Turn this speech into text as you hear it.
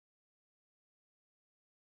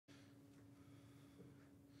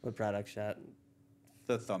What product shot?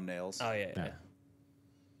 The thumbnails. Oh, yeah.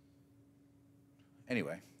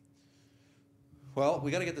 Anyway. Well,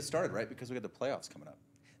 we got to get this started, right? Because we got the playoffs coming up.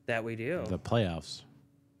 That we do. The playoffs.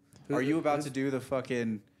 Are you about to do the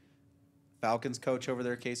fucking Falcons coach over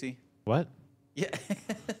there, Casey? What? Yeah.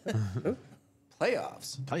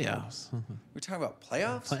 Playoffs. Playoffs. We're talking about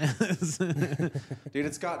playoffs? Playoffs. Dude,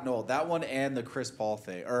 it's gotten old. That one and the Chris Paul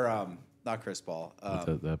thing. Or, not Chris Paul.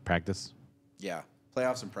 The practice. Yeah.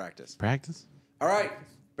 Playoffs and practice. Practice? All right.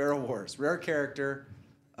 Barrel Wars. Rare character.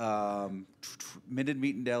 Minted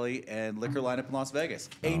Meat and Deli and liquor lineup in Las Vegas.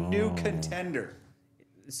 A new contender.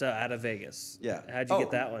 So out of Vegas. Yeah. How'd you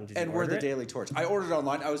get that one? Did you and we're order the it? Daily Torch. I ordered it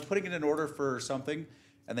online. I was putting in an order for something,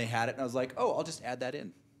 and they had it, and I was like, oh, I'll just add that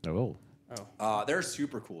in. Oh. They're a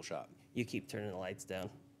super cool shop. You keep turning the lights down.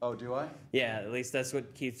 Oh, do I? Yeah, at least that's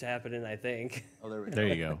what keeps happening, I think. Oh, there we go. There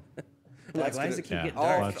you go. Like, why does it keep Yeah. getting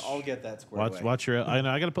I'll, dark? I'll get that squared away. Watch your. I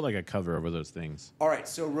know. I got to put like a cover over those things. All right,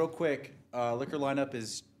 so real quick, liquor lineup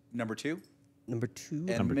is number 2, Number 2. and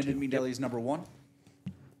Number Minted 2. Meat Deli is number 1.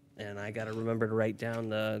 And I got to remember to write down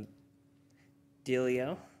the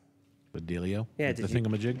dealio. The dealio. Yeah, The did you,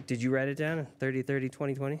 thingamajig. did you write it down?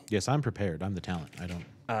 30-30-20-20? Yes, I'm prepared. I'm the talent. I don't.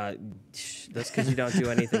 That's because you don't do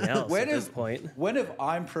anything else at this point. When have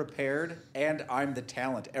I'm prepared and I'm the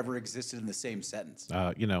talent ever existed in the same sentence?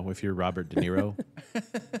 You know, if you're Robert De Niro,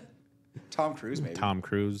 Tom Cruise, maybe. Tom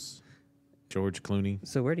Cruise, George Clooney.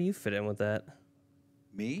 So where do you fit in with that?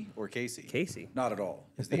 Me or Casey? Casey. Not at all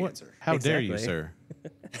is the answer. How dare you, Exactly.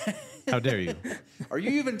 sir? How dare you? Are you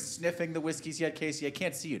even sniffing the whiskeys yet, Casey? I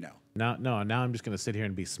can't see you now. Now I'm just gonna sit here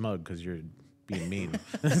and be smug because you're being mean.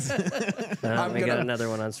 I got gonna- another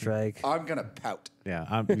one on strike. I'm going to pout.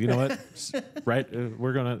 Yeah, you know what? Right,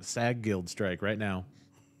 we're gonna SAG Guild strike right now.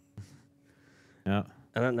 Yeah,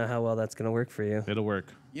 I don't know how well that's going to work for you. it'll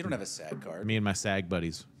work. You don't have a SAG card. Me and my SAG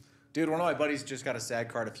buddies. Dude, one of my buddies just got a SAG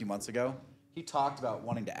card a few months ago. He talked about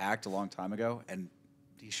wanting to act a long time ago, and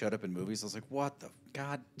he showed up in movies. I was like, what the?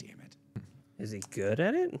 God damn it. Is he good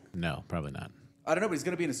at it? No, probably not. I don't know, but he's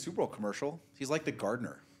going to be in a Super Bowl commercial. He's like the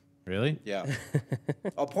gardener. Really? Yeah.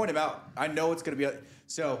 I'll point him out. I know it's going to be.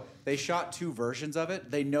 So they shot 2 versions of it.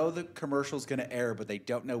 They know the commercial's going to air, but they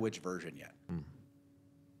don't know which version yet.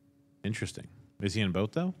 Interesting. Is he in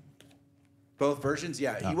both though? Both versions?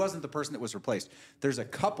 Yeah. He wasn't the person that was replaced. There's a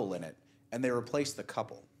couple in it, and they replaced the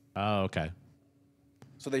couple. Oh, okay.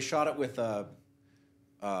 So they shot it with a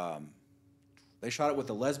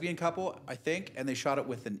lesbian couple, I think, and they shot it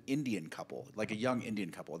with an Indian couple, like a young Indian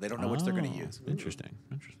couple. They don't know which they're going to use. Interesting.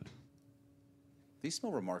 These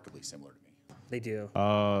smell remarkably similar to me. They do.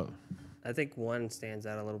 Oh, I think one stands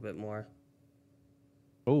out a little bit more.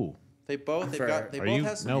 They both For- got. They are both you?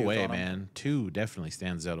 have some No youth way, on 'em. man. 2 definitely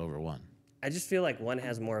stands out over 1. I just feel like one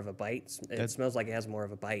has more of a bite. It smells like it has more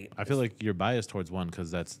of a bite. I feel like you're biased towards 1 because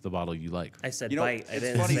that's the bottle you like. I said You know, bite. I it's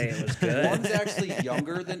didn't funny. say it was good. One's actually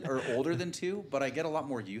younger than or older than 2, but I get a lot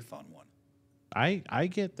more youth on 1. I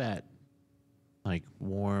get that like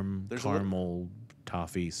warm There's a little- caramel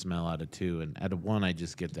toffee smell out of 2, and out of 1 I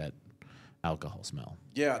just get that alcohol smell.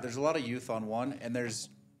 Yeah, there's a lot of youth on 1, and there's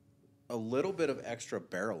a little bit of extra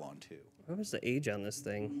barrel on 2. What was the age on this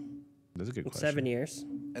thing? That's a good question. 7 years.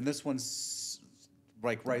 And this one's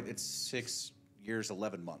like right. It's 6 years,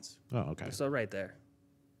 11 months. Oh, okay. So right there.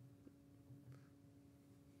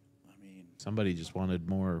 I mean, Somebody just wanted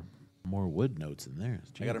more wood notes in there.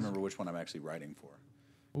 I got to remember which one I'm actually writing for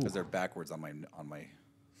because they're backwards on my.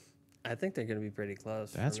 I think they're going to be pretty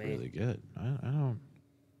close. That's for me. really good. I don't.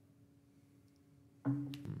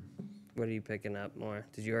 What are you picking up more?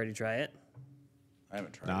 Did you already try it? I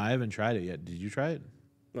haven't tried. No, it. I haven't tried it yet. Did you try it?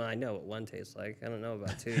 Well, I know what one tastes like. I don't know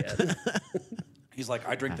about 2 yet. He's like,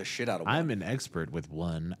 I drink the shit out of one. I'm an expert with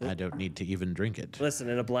 1. I don't need to even drink it. Listen,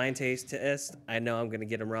 in a blind taste test, I know I'm going to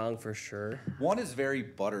get them wrong for sure. One is very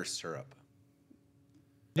butter syrup.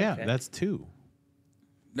 Yeah, Okay. that's 2.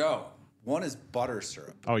 No, one is butter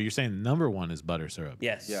syrup. Oh, you're saying number 1 is butter syrup?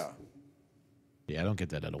 Yes. Yeah. Yeah, I don't get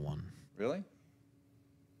that out of 1. Really?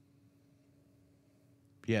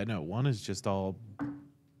 Yeah, no, 1 is just all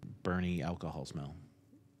burny alcohol smell.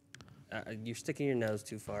 You're sticking your nose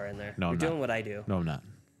too far in there. No, You're I'm doing not. what I do. No, I'm not.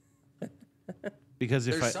 Because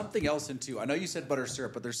if There's something else in 2. I know you said butter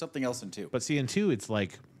syrup, but there's something else in 2. but see, in 2, it's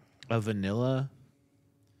like a vanilla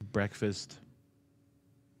breakfast.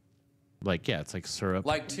 Like, yeah, it's like syrup.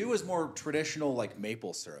 Like 2 is more traditional, like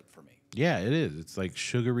maple syrup for me. Yeah, it is. It's like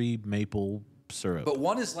sugary maple syrup. But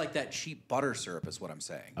 1 is like that cheap butter syrup, is what I'm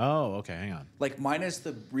saying. Oh, okay, hang on. Like minus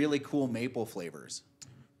the really cool maple flavors.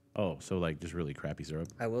 Oh, so like just really crappy syrup.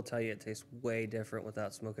 I will tell you, it tastes way different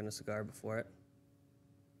without smoking a cigar before it.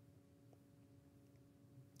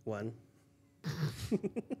 One.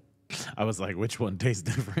 I was like, which one tastes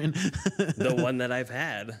different? The one that I've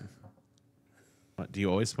had. What, do you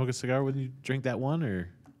always smoke a cigar when you drink that one, or?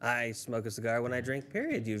 I smoke a cigar when I drink,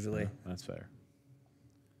 period, usually. That's fair.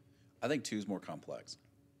 I think two's more complex.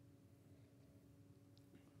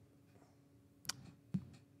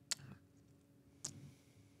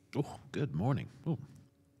 Oh, good morning. Oh,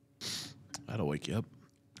 that'll wake you up.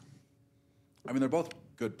 I mean, they're both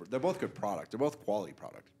good. They're both good product. They're both quality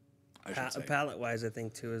product. I should say. Palate-wise, I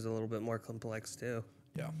think two is a little bit more complex, too.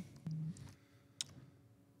 Yeah.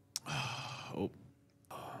 Oh,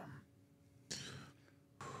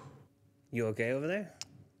 You okay over there?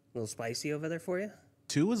 A little spicy over there for you?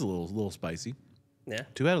 two was a little spicy. Yeah.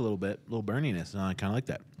 Two had a little burniness, and I kind of like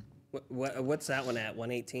that. What's that one at?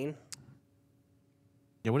 118?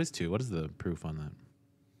 Yeah, what is two? What is the proof on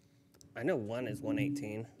that? I know one is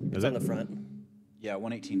 118. It's Is on it? the front. Yeah,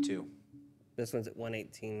 118.2. This one's at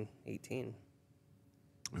 118.18.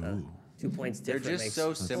 Ooh, 2 points They're different. just makes-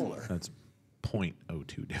 so similar. that's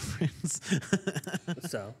 0.02 difference.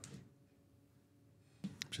 So,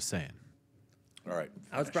 Just saying. All right.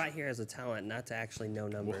 I was finish. brought here as a talent, not to actually know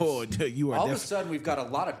numbers. Whoa, you are All of a sudden, we've got a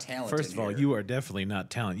lot of talent. First in of all, here. you are definitely not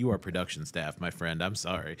talent. You are production staff, my friend. I'm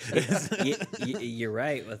sorry. You're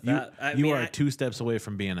right with You, that. I you mean, are 2 steps away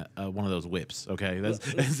from being one of those whips. Okay,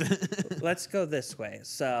 let's go this way.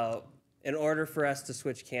 So, in order for us to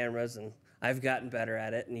switch cameras, and I've gotten better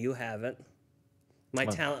at it, and you haven't, my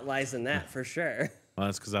talent lies in that for sure. well,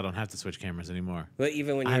 that's because I don't have to switch cameras anymore. But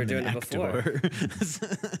even when you I'm were doing an it before, actor.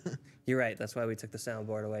 you're right. That's why we took the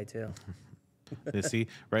soundboard away too. You see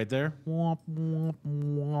right there. Womp, womp,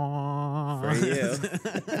 womp.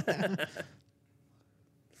 For you.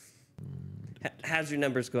 How's your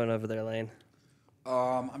numbers going over there, Lane?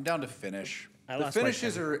 I'm down to finish. I The lost my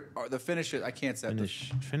finishes are the finishes. I can't say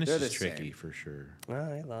Finish They're is the tricky same. for sure. Oh,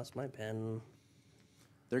 I lost my pen.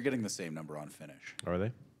 They're getting the same number on finish, Are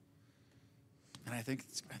they? and I think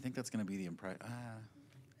that's going to be the impression.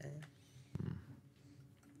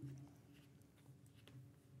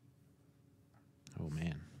 Oh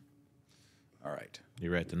man, All right.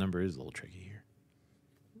 you're right. The number is a little tricky here.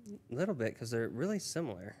 A little bit because they're really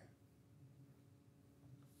similar.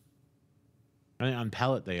 I mean, on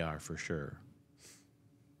palate they are for sure.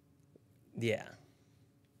 Yeah.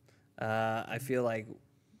 I feel like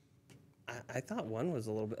I thought one was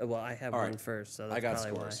a little bit. Well, I have All one right. first, so that's I got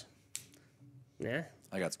probably scores. why. Yeah.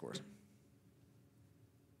 I got scores.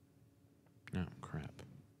 Oh crap.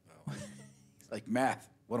 Like math.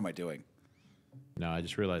 What am I doing? No, I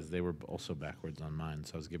just realized they were also backwards on mine,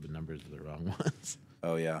 so I was giving numbers to the wrong ones.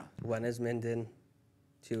 Oh yeah. One is Minden,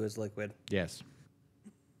 two is Liquid. Yes.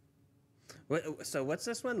 So what's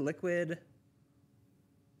this one? Liquid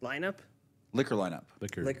lineup? Liquor lineup.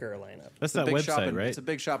 Liquor lineup. That's It's a that big shop website, in, right? It's a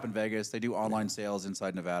big shop in Vegas. They do online sales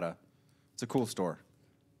inside Nevada. It's a cool store,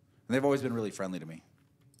 and they've always been really friendly to me.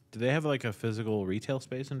 Do they have like a physical retail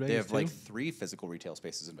space in Vegas? They have like too? 3 physical retail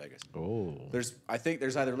spaces in Vegas. Oh. I think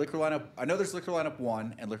there's either liquor lineup. I know there's liquor lineup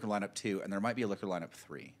 1 and liquor lineup 2, and there might be a liquor lineup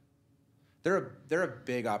 3. They're a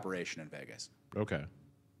big operation in Vegas. Okay.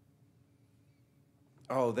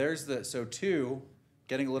 Oh, there's the 2.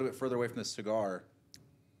 Getting a little bit further away from the cigar.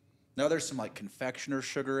 Now there's some like confectioner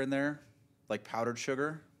sugar in there, like powdered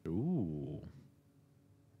sugar. Ooh.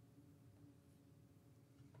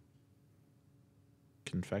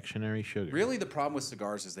 Confectionery sugar. Really, the problem with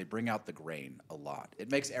cigars is they bring out the grain a lot.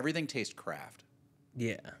 It makes everything taste craft.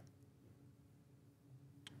 Yeah.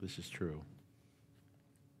 This is true.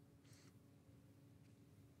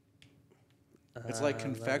 It's like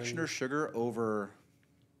confectioner sugar over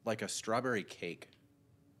like a strawberry cake.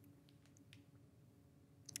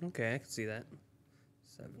 Okay, I can see that.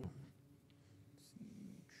 7.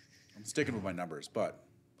 I'm sticking with my numbers, but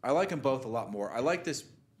I like them both a lot more. I like this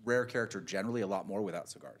rare character generally a lot more without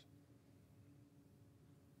cigars.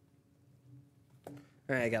 All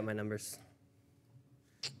right, I got my numbers.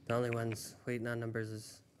 The only ones waiting on numbers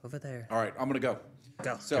is over there. All right, I'm going to go.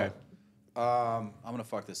 Go. So, Okay. I'm going to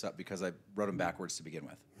fuck this up because I wrote them backwards to begin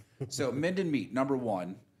with. So, Minden Meat, number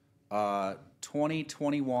 1, 20,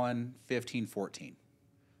 21, 15, 14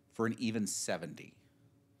 for an even 70.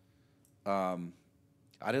 I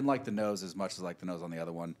didn't like the nose as much as I liked the nose on the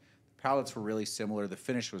other one. The palates were really similar. The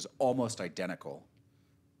finish was almost identical.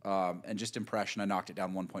 And just impression, I knocked it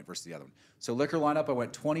down 1 point versus the other one. So, liquor lineup, I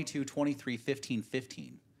went 22, 23, 15,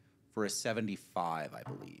 15 for a 75, I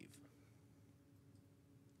believe.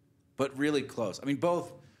 But really close. I mean,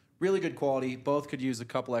 both really good quality. Both could use a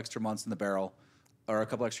couple extra months in the barrel, or a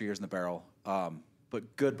couple extra years in the barrel.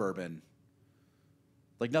 But good bourbon.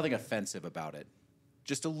 Like nothing offensive about it.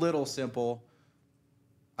 Just a little simple.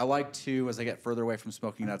 I like to, as I get further away from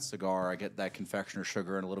smoking that cigar, I get that confectioner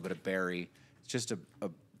sugar and a little bit of berry. It's just a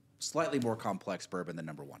slightly more complex bourbon than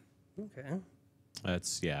number 1. Okay.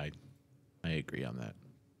 That's I agree on that.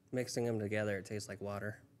 Mixing them together, it tastes like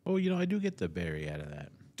water. Oh, I do get the berry out of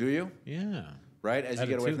that. Do you? Yeah. Right? As you Out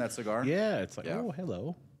get of away two. from that cigar? Yeah, it's like, Yeah. oh,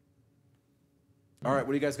 hello. All right, what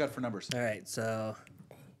do you guys got for numbers? All right, so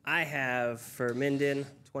I have for Minden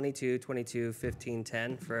 22, 22, 15,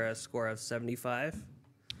 10 for a score of 75,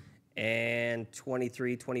 and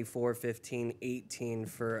 23, 24, 15, 18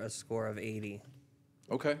 for a score of 80.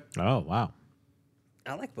 Okay. Oh, wow.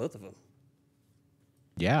 I like both of them.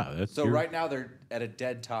 Yeah. That's So right now they're at a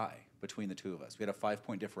dead tie between the two of us. We had a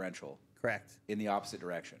 5-point differential Correct. in the opposite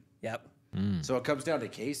direction. Yep. So it comes down to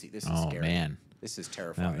Casey. This is Oh, scary. man. This is Now,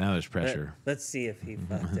 terrifying. now there's pressure. Let's see if he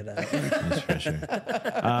fucked it up. There's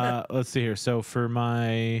pressure. Let's see here. So for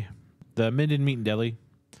the Minden Meat and Deli,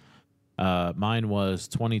 mine was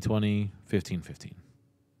 2020, 15, 15.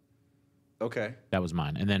 Okay. That was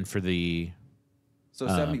mine. And then for the So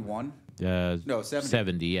 71? No, 70.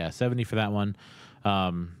 70, yeah, 70 for that one.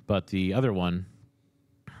 But the other one,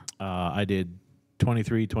 I did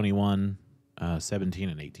 23, 21, 17,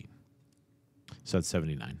 and 18. So that's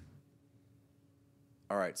 79.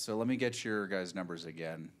 All right, so let me get your guys' numbers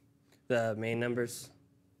again. The main numbers,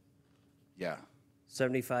 Yeah.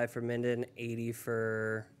 75 for Minden, 80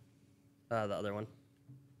 for the other one.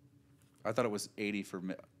 I thought it was 80 for...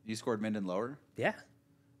 You scored Minden lower? Yeah,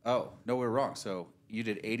 Oh, no, we were wrong. So you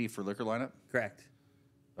did 80 for liquor lineup? correct.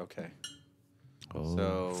 Okay. Oh,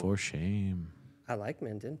 So- for shame. I like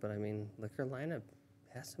Minden, but I mean, liquor lineup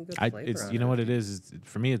has some good flavor. It's on you know it. what it is.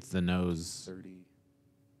 For me, it's the nose 30,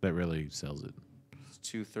 that really sells it.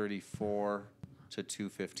 234 to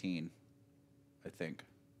 215, I think.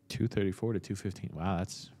 234 to 215. Wow,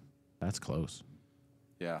 that's close.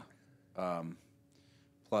 Yeah.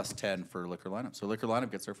 Plus 10 for liquor lineup. So liquor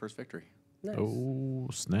lineup gets our first victory. Nice. Oh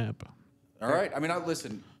snap! All right. I mean,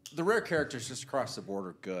 listen, the rare characters just across the board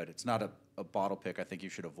are good. It's not a bottle pick I think you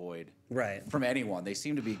should avoid Right. from anyone. They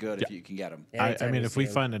seem to be good if you can get them. I Anytime mean, you if we see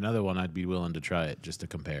 'em. find another one, I'd be willing to try it just to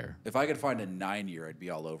compare. If I could find a 9-year, I'd be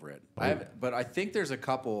all over it. But I think there's a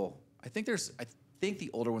couple. I think the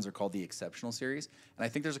older ones are called the Exceptional Series, and I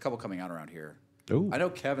think there's a couple coming out around here. Ooh. I know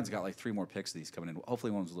Kevin's got like 3 more picks of these coming in.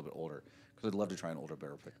 Hopefully, one's a little bit older because I'd love to try an older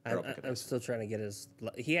barrel pick. I'm still trying to get his.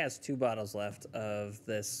 He has 2 bottles left of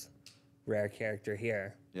this rare character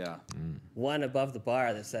here. Yeah. One above the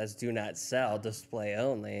bar that says "Do not sell, display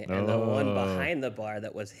only," and the one Oh. behind the bar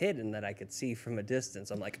that was hidden that I could see from a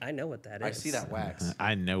distance. I'm like, I know what that is. I see that wax.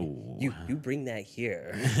 I know. You bring that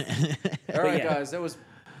here. All right, yeah. guys. That was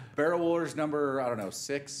Barrel Wars number, I don't know,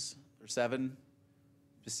 6 or 7?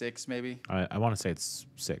 6 maybe? I want to say it's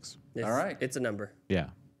 6. It's, All right. It's a number. Yeah.